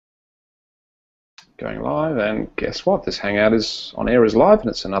Going live, and guess what? This Hangout is on air, is live, and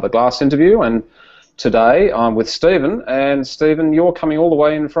it's another Glass interview. And today I'm with Stephen, and Stephen, you're coming all the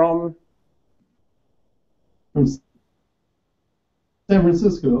way in from San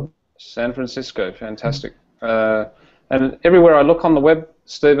Francisco. San Francisco, fantastic. And everywhere I look on the web,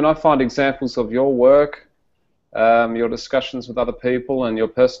 Stephen, I find examples of your work, your discussions with other people, and your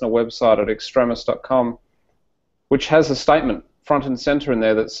personal website at extremis.com, which has a statement front and center in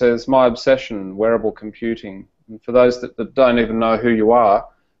there that says, "My obsession, wearable computing." And for those that don't even know who you are,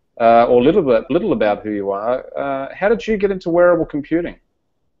 or little about who you are, how did you get into wearable computing?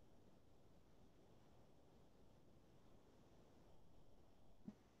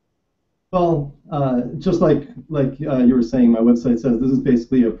 Well, just like you were saying, my website says this is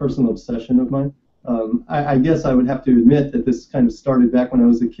basically a personal obsession of mine. I guess I would have to admit that this kind of started back when I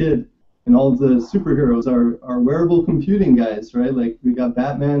was a kid, and all of the superheroes are wearable computing guys, right? Like we got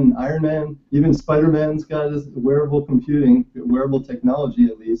Batman, Iron Man, even Spider-Man's got his wearable computing, wearable technology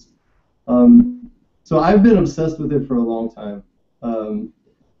at least. So I've been obsessed with it for a long time.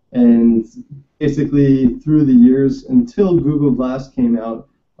 And basically through the years, until Google Glass came out,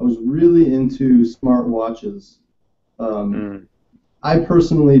 I was really into smart watches. I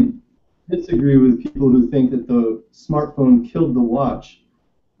personally disagree with people who think that the smartphone killed the watch.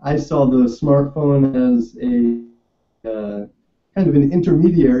 I saw the smartphone as a kind of an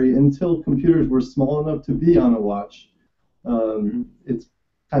intermediary until computers were small enough to be on a watch. It's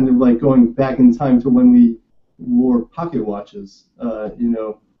kind of like going back in time to when we wore pocket watches. You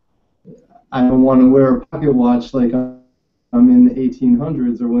know, I don't want to wear a pocket watch like I'm in the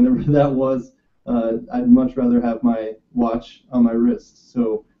 1800s or whenever that was. I'd much rather have my watch on my wrist.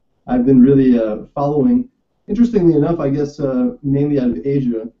 So I've been really following. Interestingly enough, I guess mainly out of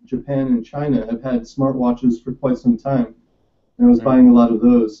Asia, Japan and China have had smartwatches for quite some time. And I was buying a lot of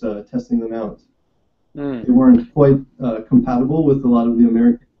those, testing them out. They weren't quite compatible with a lot of the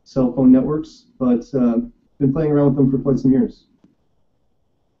American cell phone networks, but been playing around with them for quite some years.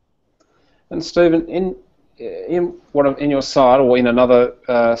 And Stephen, in your site, or in another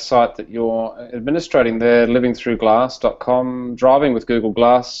site that you're administrating there, livingthroughglass.com, driving with Google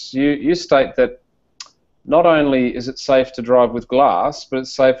Glass, you state that not only is it safe to drive with glass, but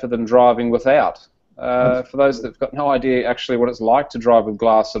it's safer than driving without. For those that have got no idea actually what it's like to drive with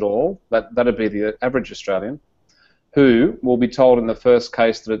glass at all, that'd be the average Australian, who will be told in the first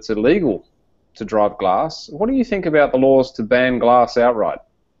case that it's illegal to drive glass. What do you think about the laws to ban glass outright?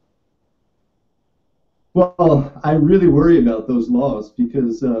 Well, I really worry about those laws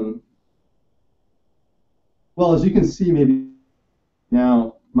because, well, as you can see maybe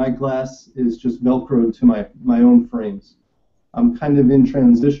now, my glass is just Velcroed to my own frames. I'm kind of in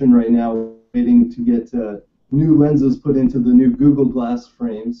transition right now, waiting to get new lenses put into the new Google Glass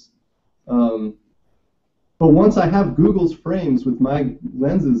frames. But once I have Google's frames with my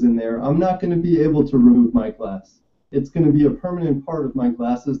lenses in there, I'm not going to be able to remove my glass. It's going to be a permanent part of my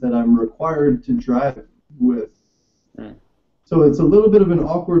glasses that I'm required to drive with. So it's a little bit of an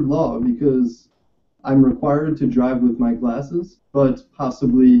awkward law because I'm required to drive with my glasses, but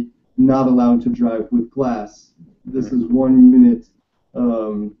possibly not allowed to drive with glass. This is one unit.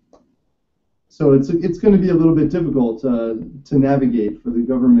 So it's going to be a little bit difficult to navigate for the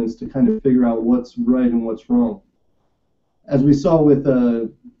governments to kind of figure out what's right and what's wrong. As we saw with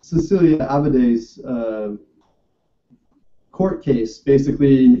Cecilia Abede's court case,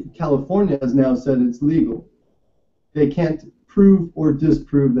 basically California has now said it's legal. They can't prove or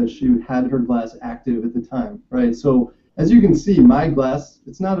disprove that she had her glass active at the time, right? So as you can see, my glass,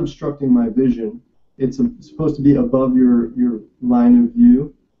 it's not obstructing my vision. It's supposed to be above your line of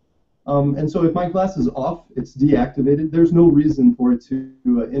view. And so if my glass is off, it's deactivated, there's no reason for it to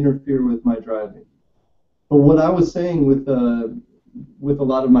interfere with my driving. But what I was saying with a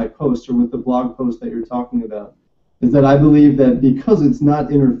lot of my posts, or with the blog post that you're talking about, is that I believe that because it's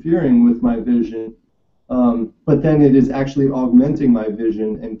not interfering with my vision, but then it is actually augmenting my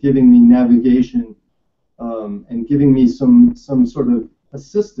vision and giving me navigation and giving me some sort of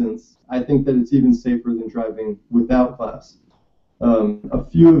assistance, I think that it's even safer than driving without glass. A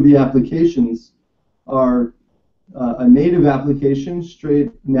few of the applications are a native application,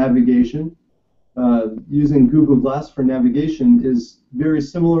 straight navigation. Using Google Glass for navigation is very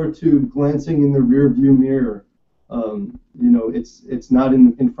similar to glancing in the rear view mirror. You know, it's not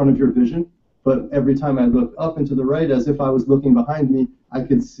in front of your vision, but every time I look up and to the right, as if I was looking behind me, I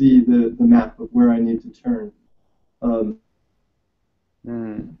could see the map of where I need to turn.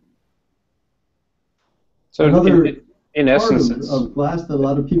 So another in essence, of glass that a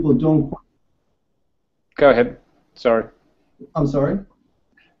lot of people don't. Go ahead. Sorry. I'm sorry.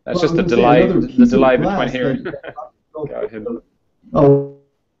 That's Well, I just was going to say another the piece of delay between glass hearing. that Go ahead. oh,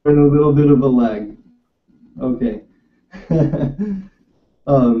 and a little bit of a lag. Okay.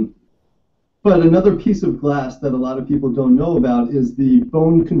 um, but another piece of glass that a lot of people don't know about is the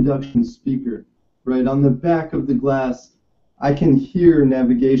bone conduction speaker. Right on the back of the glass, I can hear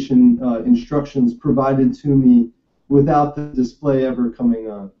navigation instructions provided to me without the display ever coming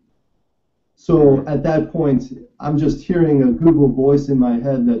on. So at that point, I'm just hearing a Google voice in my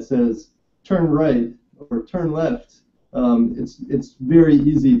head that says, turn right or turn left. It's very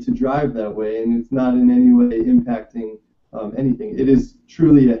easy to drive that way, and it's not in any way impacting anything. It is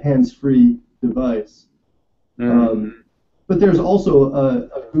truly a hands-free device. But there's also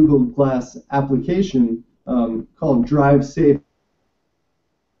a Google Glass application called Drive Safe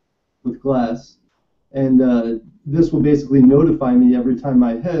with Glass, and this will basically notify me every time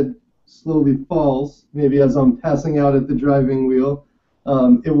my head slowly falls, maybe as I'm passing out at the driving wheel.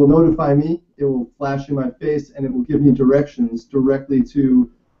 It will notify me, it will flash in my face, and it will give me directions directly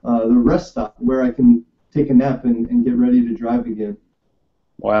to the rest stop where I can take a nap and get ready to drive again.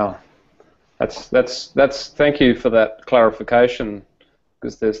 Wow. Thank you for that clarification,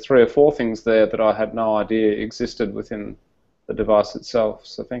 because there's 3 or 4 things there that I had no idea existed within the device itself.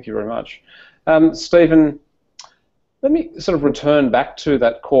 So thank you very much. Stephen, let me sort of return back to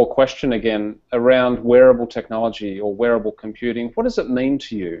that core question again around wearable technology or wearable computing. What does it mean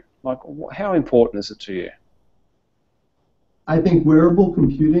to you? Like, how important is it to you? I think wearable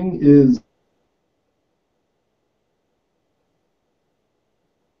computing is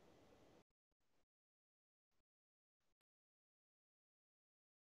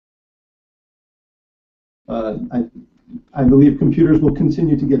I believe computers will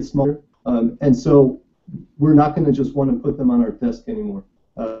continue to get smaller, and so we're not going to just want to put them on our desk anymore.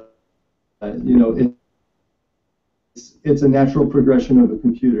 You know, it's a natural progression of a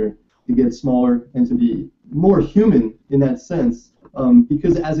computer to get smaller and to be more human in that sense,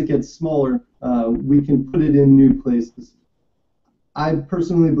 because as it gets smaller, we can put it in new places. I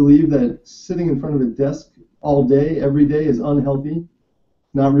personally believe that sitting in front of a desk all day, every day, is unhealthy,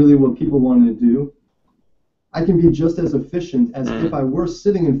 not really what people want to do. I can be just as efficient as if I were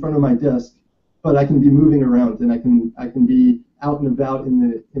sitting in front of my desk, but I can be moving around and I can be out and about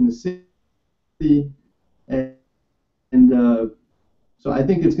in the city, and so I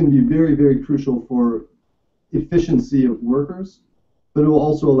think it's going to be very, very crucial for efficiency of workers, but it will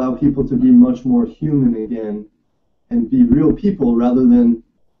also allow people to be much more human again and be real people rather than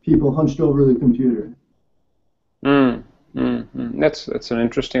people hunched over the computer. That's an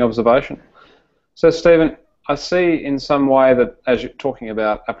interesting observation. So, Stephen, I see in some way that, as you're talking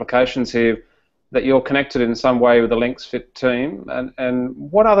about applications here, that you're connected in some way with the LinksFit team. And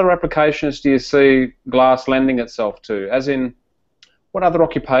what other applications do you see glass lending itself to? As in, what other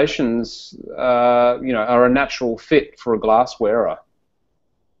occupations are a natural fit for a glass wearer?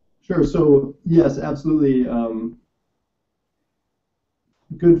 Sure. So yes, absolutely.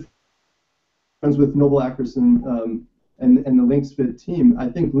 Good friends with Noble Ackerson and the LinksFit team. I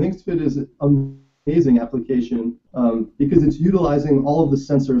think LinksFit is an amazing application because it's utilizing all of the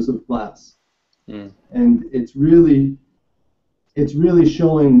sensors of glass, and it's really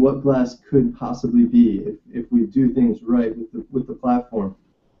showing what glass could possibly be if we do things right with the platform.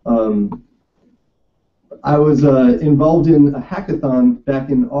 I was involved in a hackathon back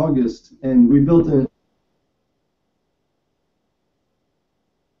in August, and we built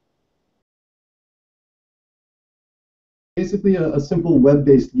basically a simple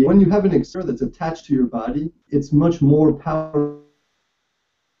web-based game. When you have an accelerometer that's attached to your body, it's much more powerful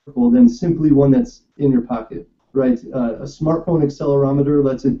than simply one that's in your pocket, right? A smartphone accelerometer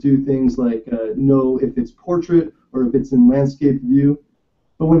lets it do things like know if it's portrait or if it's in landscape view.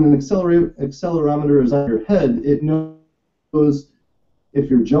 But when an accelerometer is on your head, it knows if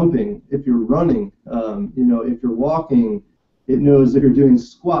you're jumping, if you're running, if you're walking. It knows if you're doing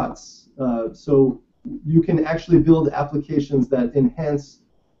squats. So you can actually build applications that enhance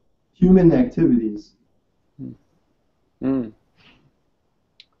human activities.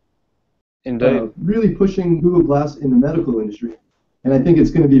 Indeed. Really pushing Google Glass in the medical industry. And I think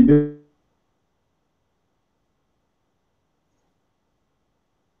it's going to be very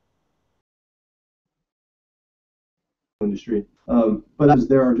industry. But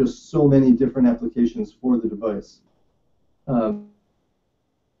there are just so many different applications for the device.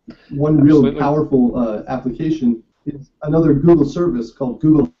 One real powerful application is another Google service called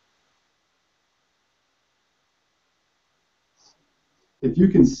Google. If you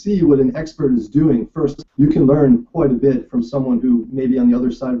can see what an expert is doing first, you can learn quite a bit from someone who may be on the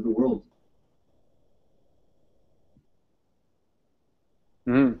other side of the world.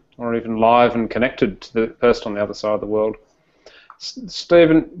 or even live and connected to the person on the other side of the world.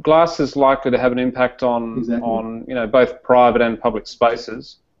 Stephen, glass is likely to have an impact on both private and public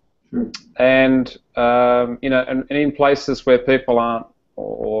spaces. Sure. And and in places where people aren't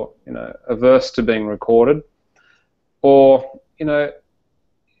or averse to being recorded, or do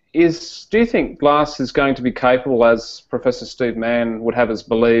you think glass is going to be capable, as Professor Steve Mann would have us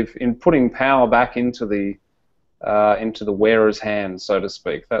believe, in putting power back into the wearer's hands, so to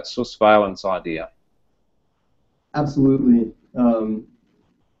speak, that surveillance idea? Absolutely.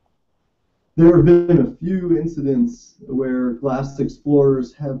 There have been a few incidents where glass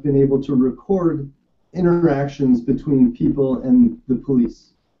explorers have been able to record interactions between people and the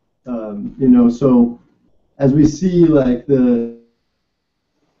police. So as we see, like the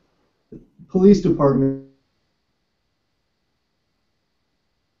police department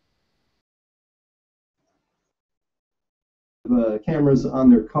cameras on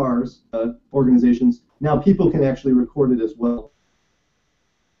their cars, organizations, now people can actually record it as well.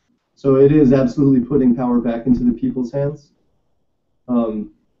 So it is absolutely putting power back into the people's hands.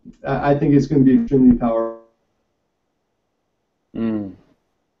 I think it's going to be extremely powerful.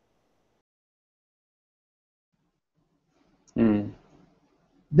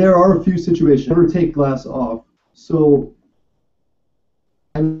 There are a few situations never take glass off. So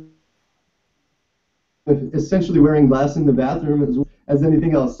I'm essentially wearing glass in the bathroom as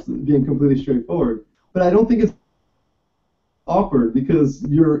anything else, being completely straightforward. But I don't think it's awkward because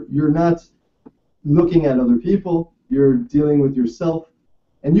you're not looking at other people, you're dealing with yourself,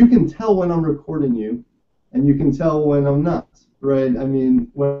 and you can tell when I'm recording you, and you can tell when I'm not, right? I mean,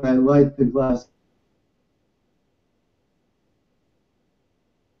 when I light the glass,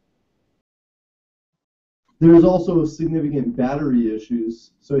 there's also significant battery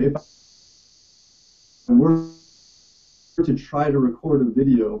issues. So if I were to try to record a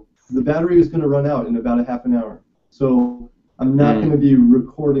video, the battery is going to run out in about a half an hour. So I'm not going to be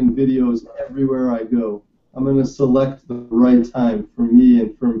recording videos everywhere I go. I'm going to select the right time for me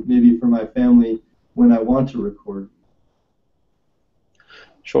and maybe for my family when I want to record.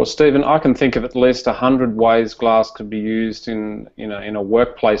 Sure, Stephen. I can think of at least 100 ways glass could be used in a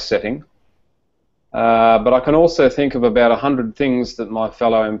workplace setting. But I can also think of about 100 things that my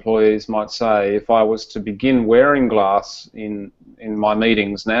fellow employees might say if I was to begin wearing glass in my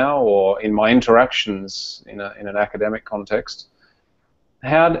meetings now or in my interactions in an academic context.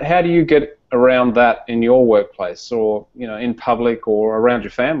 How do you get around that in your workplace, or in public, or around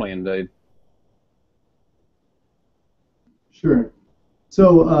your family, indeed? Sure.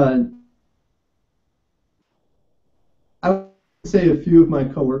 So I would say a few of my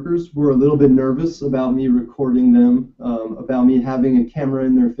coworkers were a little bit nervous about me recording them, about me having a camera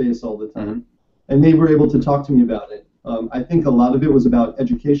in their face all the time, and they were able to talk to me about it. I think a lot of it was about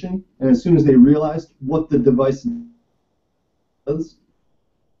education, and as soon as they realized what the device does,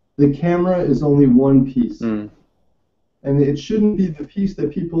 the camera is only one piece. And it shouldn't be the piece that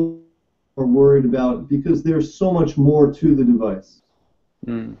people are worried about because there's so much more to the device.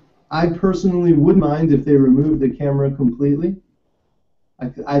 I personally wouldn't mind if they removed the camera completely.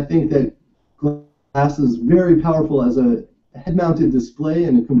 I think that glass is very powerful as a head-mounted display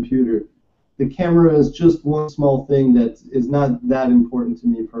in a computer. The camera is just one small thing that is not that important to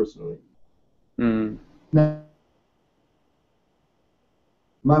me personally. Now,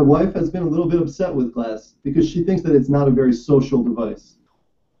 my wife has been a little bit upset with glass because she thinks that it's not a very social device.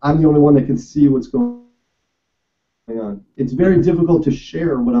 I'm the only one that can see what's going on. It's very difficult to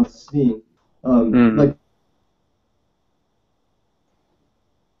share what I'm seeing. Like,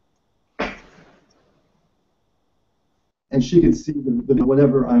 and she could see the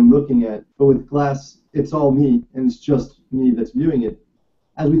whatever I'm looking at. But with glass, it's all me, and it's just me that's viewing it.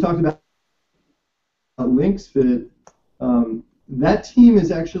 As we talked about LinksFit, that team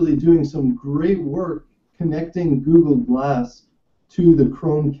is actually doing some great work connecting Google Glass to the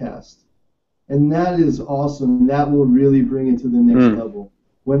Chromecast. And that is awesome. That will really bring it to the next level.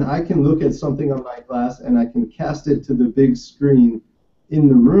 When I can look at something on my glass and I can cast it to the big screen in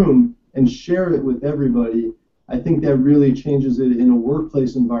the room and share it with everybody, I think that really changes it in a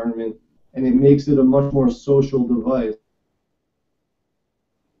workplace environment, and it makes it a much more social device.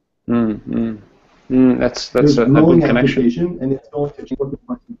 That's a good connection. And it's going to change.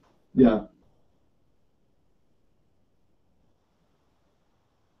 Yeah.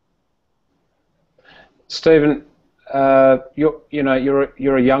 Stephen, you're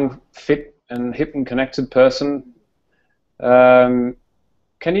a young, fit, and hip and connected person.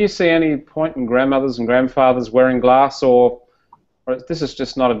 Can you see any point in grandmothers and grandfathers wearing glass, or Or this is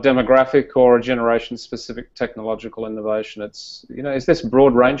just not a demographic or a generation-specific technological innovation. It's, is this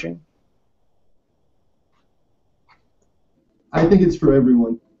broad-ranging? I think it's for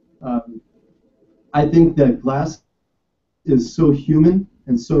everyone. I think that glass is so human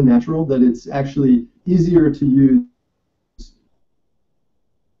and so natural that it's actually easier to use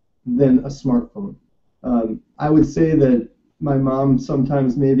than a smartphone. I would say that my mom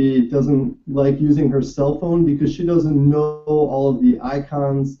sometimes maybe doesn't like using her cell phone because she doesn't know all of the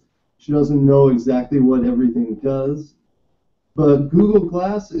icons. She doesn't know exactly what everything does. But Google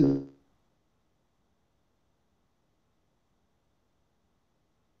Glass is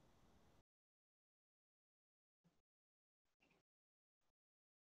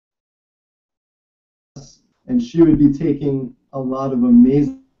and she would be taking a lot of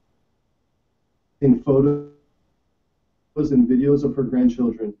amazing photos and videos of her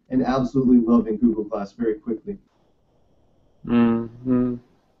grandchildren and absolutely loving Google Glass very quickly. Mm-hmm.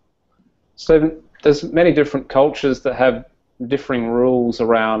 So there's many different cultures that have differing rules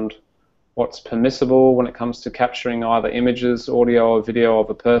around what's permissible when it comes to capturing either images, audio, or video of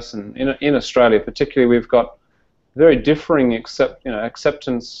a person. In Australia, particularly, we've got very differing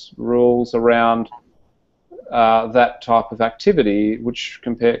acceptance rules around that type of activity, which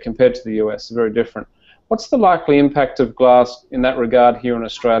compared to the US, are very different. What's the likely impact of glass in that regard here in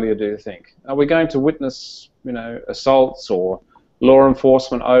Australia, do you think? Are we going to witness, assaults or law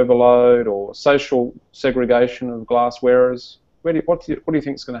enforcement overload or social segregation of glass wearers? What do you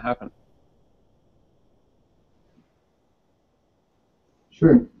think is going to happen?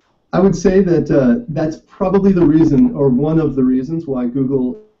 Sure. I would say that that's probably the reason, or one of the reasons, why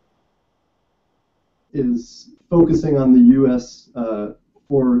Google is focusing on the U.S.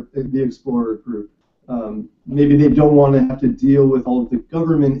 For the Explorer group. Maybe they don't want to have to deal with all of the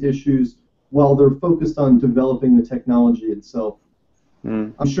government issues while they're focused on developing the technology itself.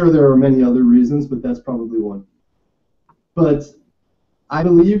 I'm sure there are many other reasons, but that's probably one. But I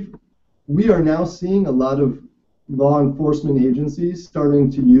believe we are now seeing a lot of law enforcement agencies starting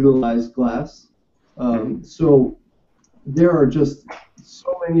to utilize glass. So there are just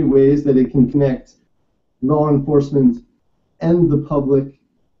so many ways that it can connect law enforcement and the public,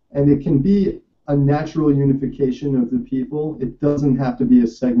 and it can be a natural unification of the people. It doesn't have to be a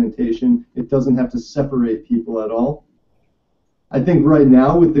segmentation. It doesn't have to separate people at all. I think right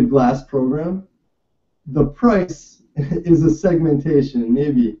now with the glass program, the price is a segmentation,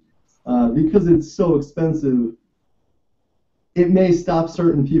 maybe, because it's so expensive. It may stop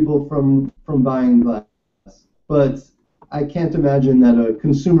certain people from buying glass, but I can't imagine that a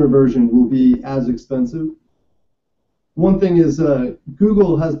consumer version will be as expensive. One thing is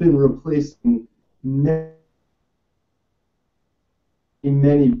Google has been replacing many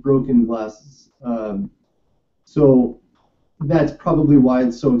broken glasses. So that's probably why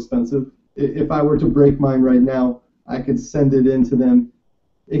it's so expensive. If I were to break mine right now, I could send it in to them,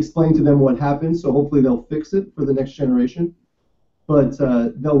 explain to them what happened, so hopefully they'll fix it for the next generation. But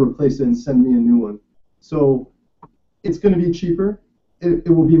they'll replace it and send me a new one. So it's going to be cheaper. It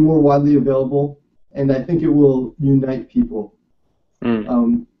will be more widely available, and I think it will unite people.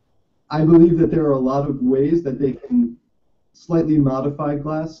 I believe that there are a lot of ways that they can slightly modify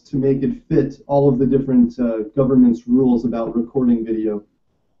glass to make it fit all of the different government's rules about recording video.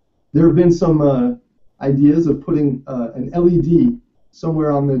 There have been some ideas of putting an LED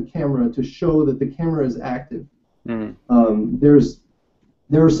somewhere on the camera to show that the camera is active. There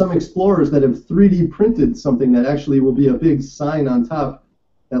are some explorers that have 3D printed something that actually will be a big sign on top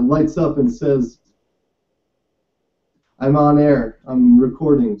that lights up and says, I'm on air, I'm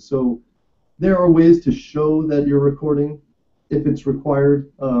recording. So there are ways to show that you're recording if it's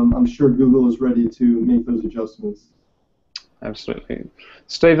required. I'm sure Google is ready to make those adjustments. Absolutely.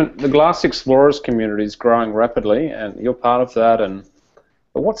 Stephen, the Glass Explorers community is growing rapidly, and you're part of that. And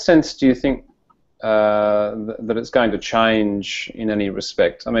in what sense do you think that it's going to change in any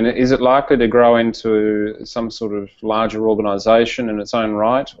respect? I mean, is it likely to grow into some sort of larger organization in its own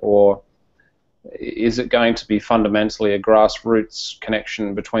right, or is it going to be fundamentally a grassroots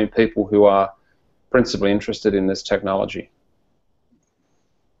connection between people who are principally interested in this technology?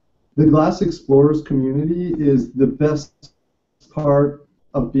 The Glass Explorers community is the best part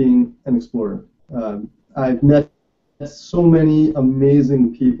of being an explorer. I've met so many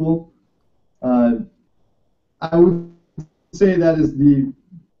amazing people. I would say that is the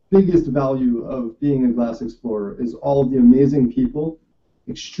biggest value of being a glass explorer, is all of the amazing people,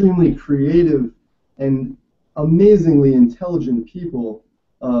 extremely creative and amazingly intelligent people.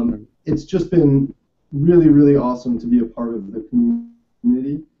 It's just been really, really awesome to be a part of the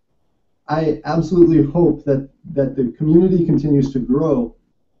community. I absolutely hope that the community continues to grow.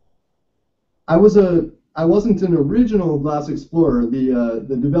 I wasn't an original Glass Explorer,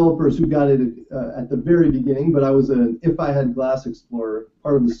 the developers who got it at the very beginning, but I was an If I Had Glass Explorer,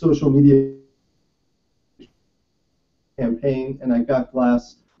 part of the social media campaign, and I got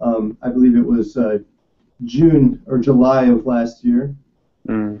Glass. I believe it was June or July of last year.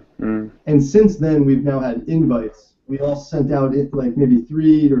 And since then, we've now had invites. We all sent out like maybe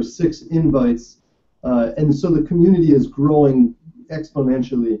 3 or 6 invites, and so the community is growing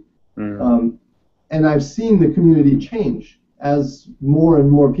exponentially. And I've seen the community change as more and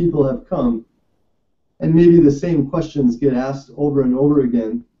more people have come, and maybe the same questions get asked over and over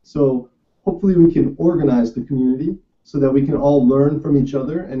again. So hopefully we can organize the community so that we can all learn from each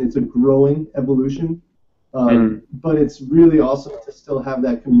other, and it's a growing evolution. But it's really awesome to still have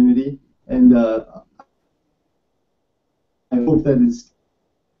that community, and I hope that it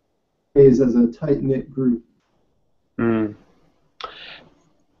stays as a tight-knit group.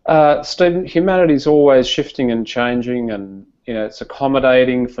 Stephen, humanity is always shifting and changing, and it's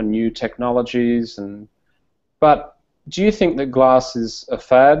accommodating for new technologies. But do you think that glass is a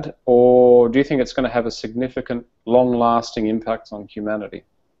fad, or do you think it's going to have a significant, long-lasting impact on humanity?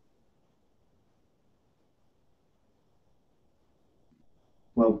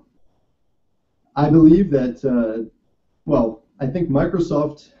 Well, I believe that, I think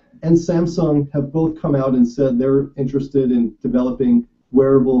Microsoft and Samsung have both come out and said they're interested in developing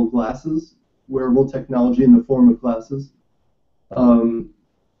wearable glasses, wearable technology in the form of glasses.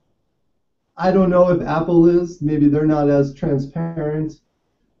 I don't know if Apple is. Maybe they're not as transparent,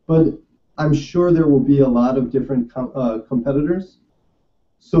 but I'm sure there will be a lot of different competitors.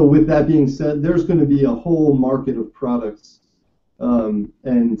 So with that being said, there's going to be a whole market of products.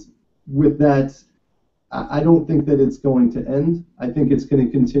 And with that, I don't think that it's going to end. I think it's going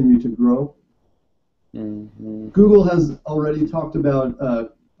to continue to grow. Google has already talked about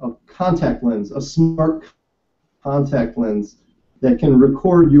a contact lens, a smart contact lens that can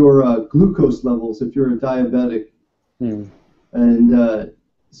record your glucose levels if you're a diabetic. And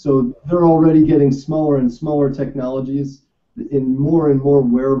so they're already getting smaller and smaller technologies in more and more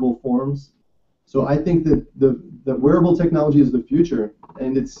wearable forms. So I think that the wearable technology is the future,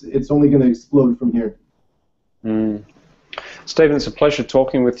 and it's only going to explode from here. Stephen, it's a pleasure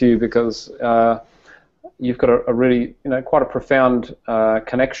talking with you, because you've got a really, quite a profound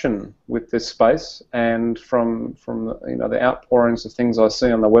connection with this space, and from the outpourings of things I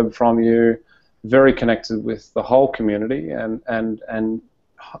see on the web from you, very connected with the whole community, and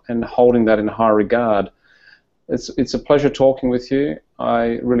holding that in high regard. It's a pleasure talking with you.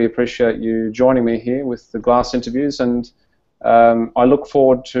 I really appreciate you joining me here with the Glass interviews, and I look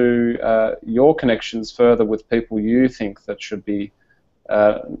forward to your connections further with people you think that should be,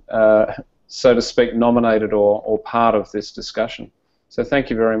 so to speak, nominated or part of this discussion. So thank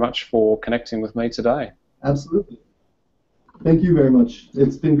you very much for connecting with me today. Absolutely. Thank you very much.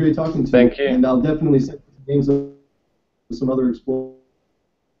 It's been great talking to you. Thank you. And I'll definitely send names of some other explorers.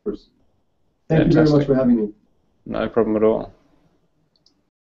 Thank you very much for having me. No problem at all.